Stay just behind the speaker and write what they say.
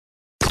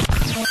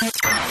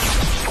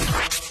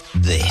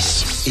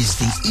This is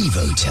the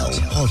Evotel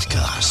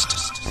podcast.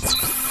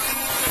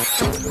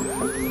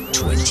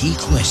 20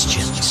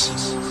 questions.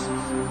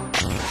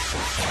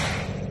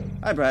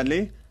 Hi,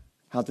 Bradley.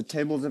 How the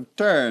tables have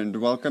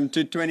turned. Welcome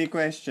to 20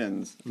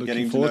 questions.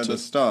 Getting to know the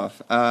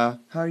staff. How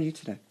are you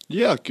today?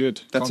 Yeah,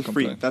 good. That's a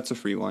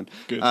free one.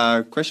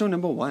 Good. Question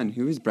number one.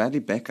 Who is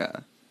Bradley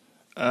Bekker?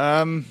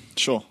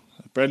 Sure.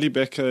 Bradley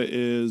Bekker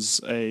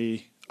is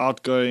a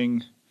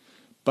outgoing,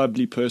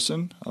 bubbly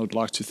person, I would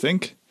like to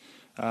think.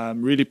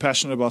 Really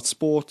passionate about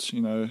sport.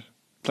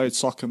 Played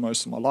soccer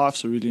most of my life,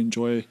 so really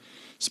enjoy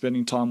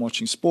spending time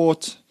watching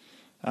sport.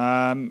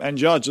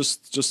 And yeah,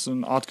 just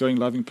an outgoing,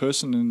 loving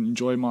person, and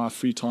enjoy my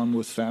free time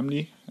with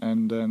family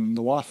and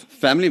the wife.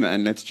 Family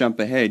man, let's jump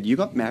ahead. You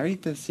got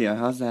married this year.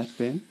 How's that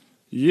been?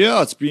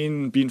 Yeah, it's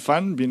been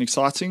fun, been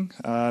exciting.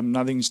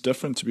 Nothing's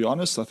different, to be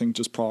honest. I think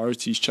just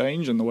priorities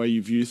change and the way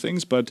you view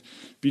things, but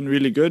been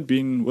really good.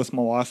 Been with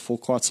my wife for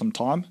quite some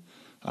time.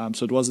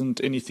 So it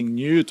wasn't anything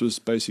new. It was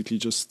basically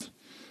just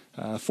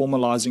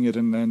formalizing it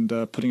and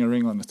putting a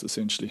ring on it,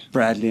 essentially.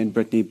 Bradley and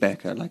Brittany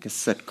Bekker, like a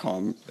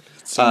sitcom.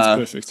 Sounds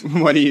perfect.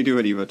 What do you do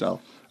at Evotel?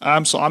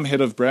 So I'm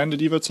head of brand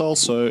at Evotel,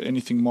 so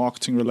anything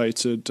marketing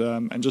related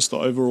and just the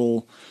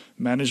overall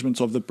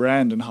management of the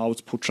brand and how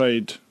it's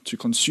portrayed to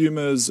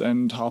consumers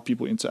and how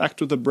people interact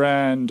with the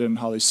brand and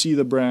how they see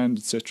the brand,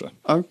 etc.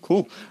 Oh,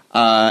 cool.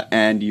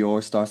 And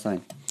your star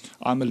sign?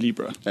 I'm a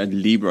Libra. A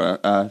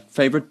Libra.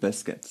 Favorite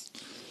biscuits?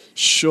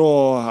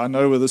 Sure, I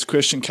know where this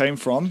question came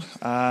from,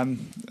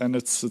 and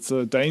it's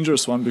a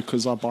dangerous one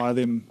because I buy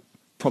them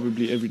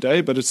probably every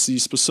day, but it's the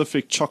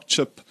specific choc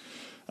chip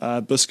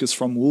biscuits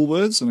from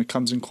Woolworths, and it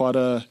comes in quite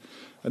a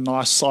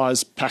nice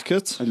size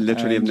packet. I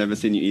literally have never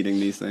seen you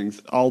eating these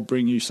things. I'll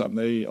bring you some.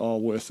 They are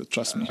worth it,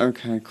 trust me.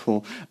 Okay,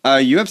 cool.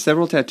 You have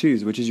several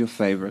tattoos. Which is your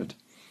favorite?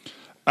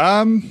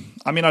 I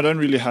don't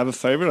really have a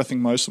favorite. I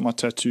think most of my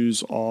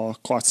tattoos are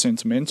quite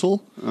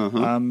sentimental,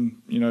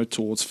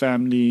 towards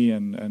family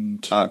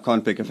and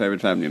can't pick a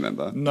favorite family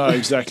member. No,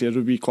 exactly. It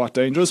would be quite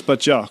dangerous.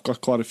 But yeah, I've got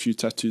quite a few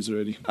tattoos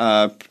already.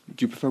 Do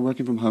you prefer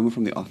working from home or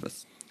from the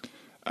office?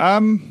 I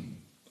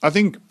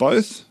think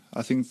both.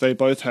 I think they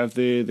both have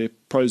their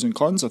pros and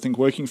cons. I think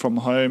working from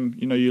home,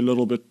 you're a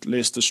little bit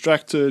less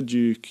distracted.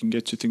 You can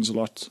get to things a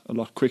lot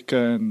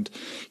quicker, and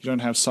you don't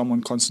have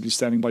someone constantly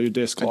standing by your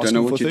desk asking for things. I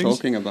don't know what you're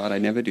talking about. I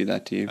never do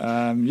that to you.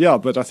 Yeah,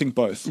 but I think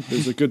both.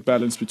 There's a good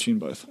balance between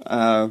both.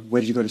 Where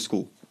did you go to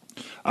school?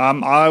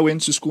 I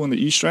went to school in the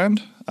East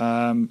Rand,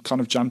 kind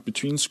of jumped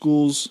between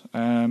schools,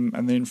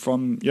 and then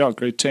from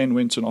grade 10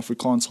 went to an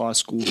Afrikaans high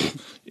school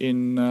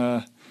in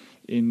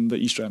the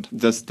East Rand.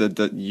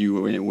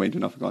 You went to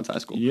an Afrikaans high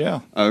school? Yeah.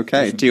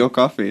 Okay, definitely. Tea or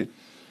coffee?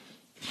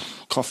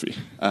 Coffee.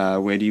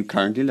 Where do you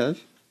currently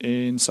live?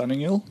 In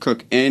Sunninghill.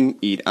 Cook in,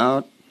 eat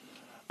out?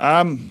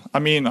 I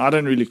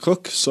don't really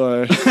cook,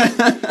 so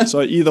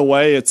so either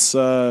way, it's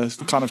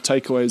kind of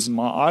takeaways in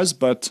my eyes.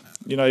 But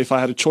if I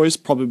had a choice,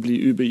 probably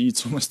Uber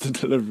Eats or Mr.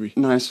 Delivery.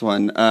 Nice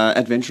one.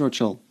 Adventure or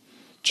chill?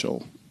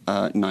 Chill.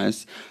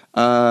 Nice.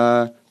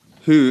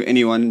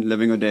 Anyone,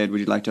 living or dead, would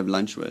you like to have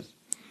lunch with?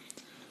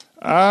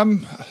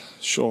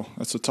 Sure,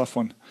 that's a tough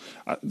one.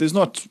 There's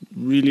not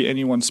really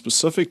anyone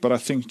specific, but I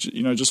think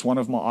just one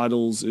of my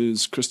idols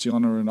is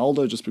Cristiano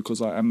Ronaldo, just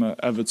because I am an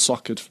avid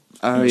soccer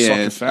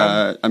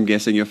fan. I'm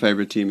guessing your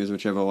favorite team is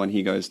whichever one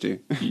he goes to.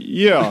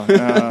 Yeah,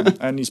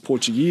 and he's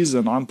Portuguese,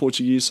 and I'm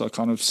Portuguese, so I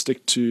kind of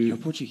stick to. You're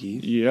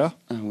Portuguese? Yeah.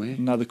 Oh, where?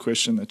 Another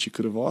question that you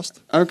could have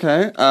asked.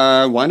 Okay.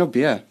 Wine or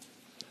beer?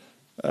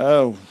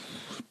 Oh,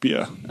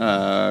 beer.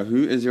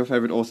 Who is your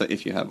favorite author,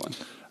 if you have one?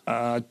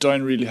 I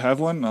don't really have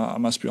one. I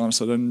must be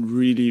honest, I don't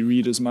really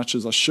read as much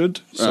as I should.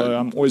 So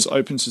I'm always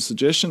open to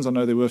suggestions. I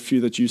know there were a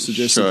few that you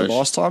suggested the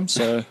last time,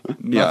 so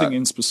nothing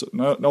in specific.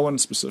 No one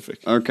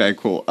specific. Okay,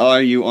 cool.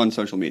 Are you on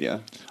social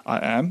media?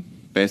 I am.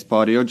 Best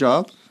part of your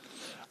job?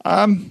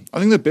 I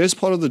think the best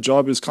part of the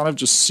job is kind of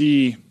just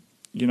see,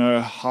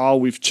 how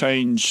we've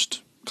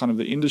changed kind of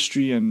the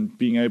industry and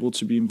being able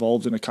to be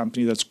involved in a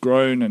company that's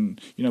grown, and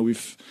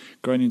we've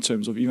grown in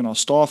terms of even our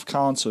staff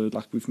count, so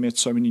like we've met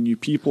so many new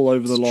people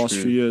over the last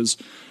few years.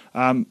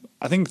 I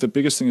think the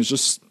biggest thing is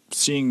just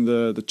seeing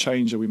the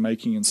change that we're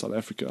making in South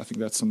Africa. I think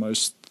that's the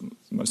most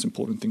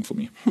important thing for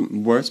me.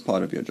 Worst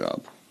part of your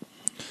job?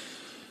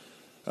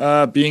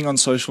 Being on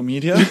social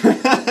media.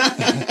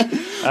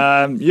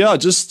 At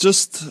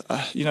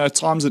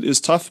times it is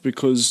tough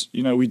because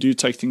we do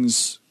take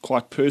things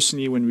quite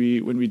personally when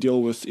we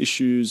deal with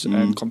issues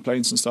and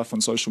complaints and stuff on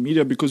social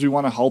media, because we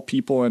want to help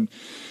people and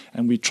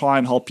we try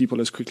and help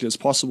people as quickly as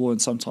possible, and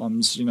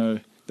sometimes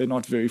they're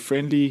not very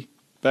friendly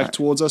back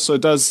towards us, so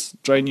it does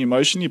drain you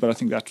emotionally, but I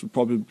think that would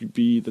probably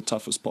be the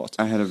toughest part.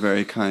 I had a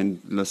very kind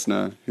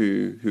listener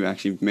who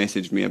actually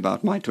messaged me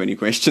about my 20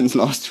 questions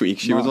last week.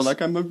 She was all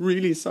like, I'm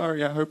really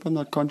sorry, I hope I'm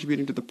not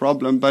contributing to the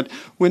problem, but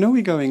when are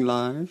we going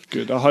live?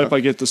 Good, I hope I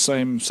get the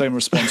same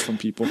response from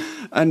people.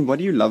 And what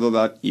do you love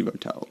about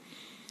Evotel?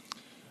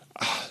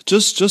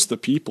 Just the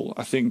people.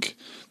 I think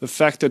the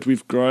fact that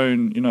we've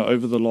grown,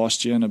 over the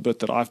last year and a bit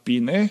that I've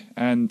been there,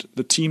 and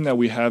the team that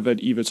we have at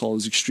eVTOL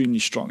is extremely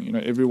strong.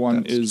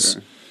 Everyone is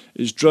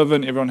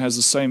driven. Everyone has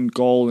the same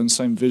goal and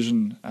same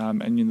vision,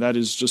 and that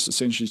is just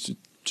essentially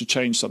to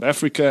change South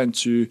Africa and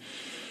to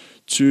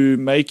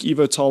make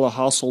eVTOL a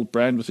household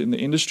brand within the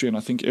industry. And I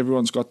think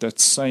everyone's got that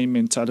same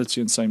mentality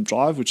and same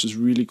drive, which is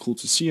really cool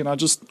to see. And I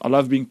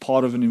love being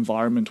part of an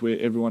environment where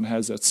everyone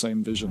has that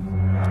same vision.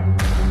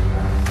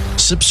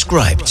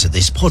 Subscribe to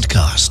this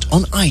podcast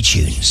on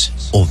iTunes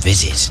or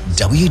visit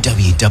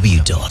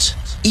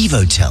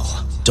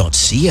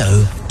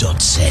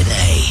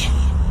www.evotel.co.za.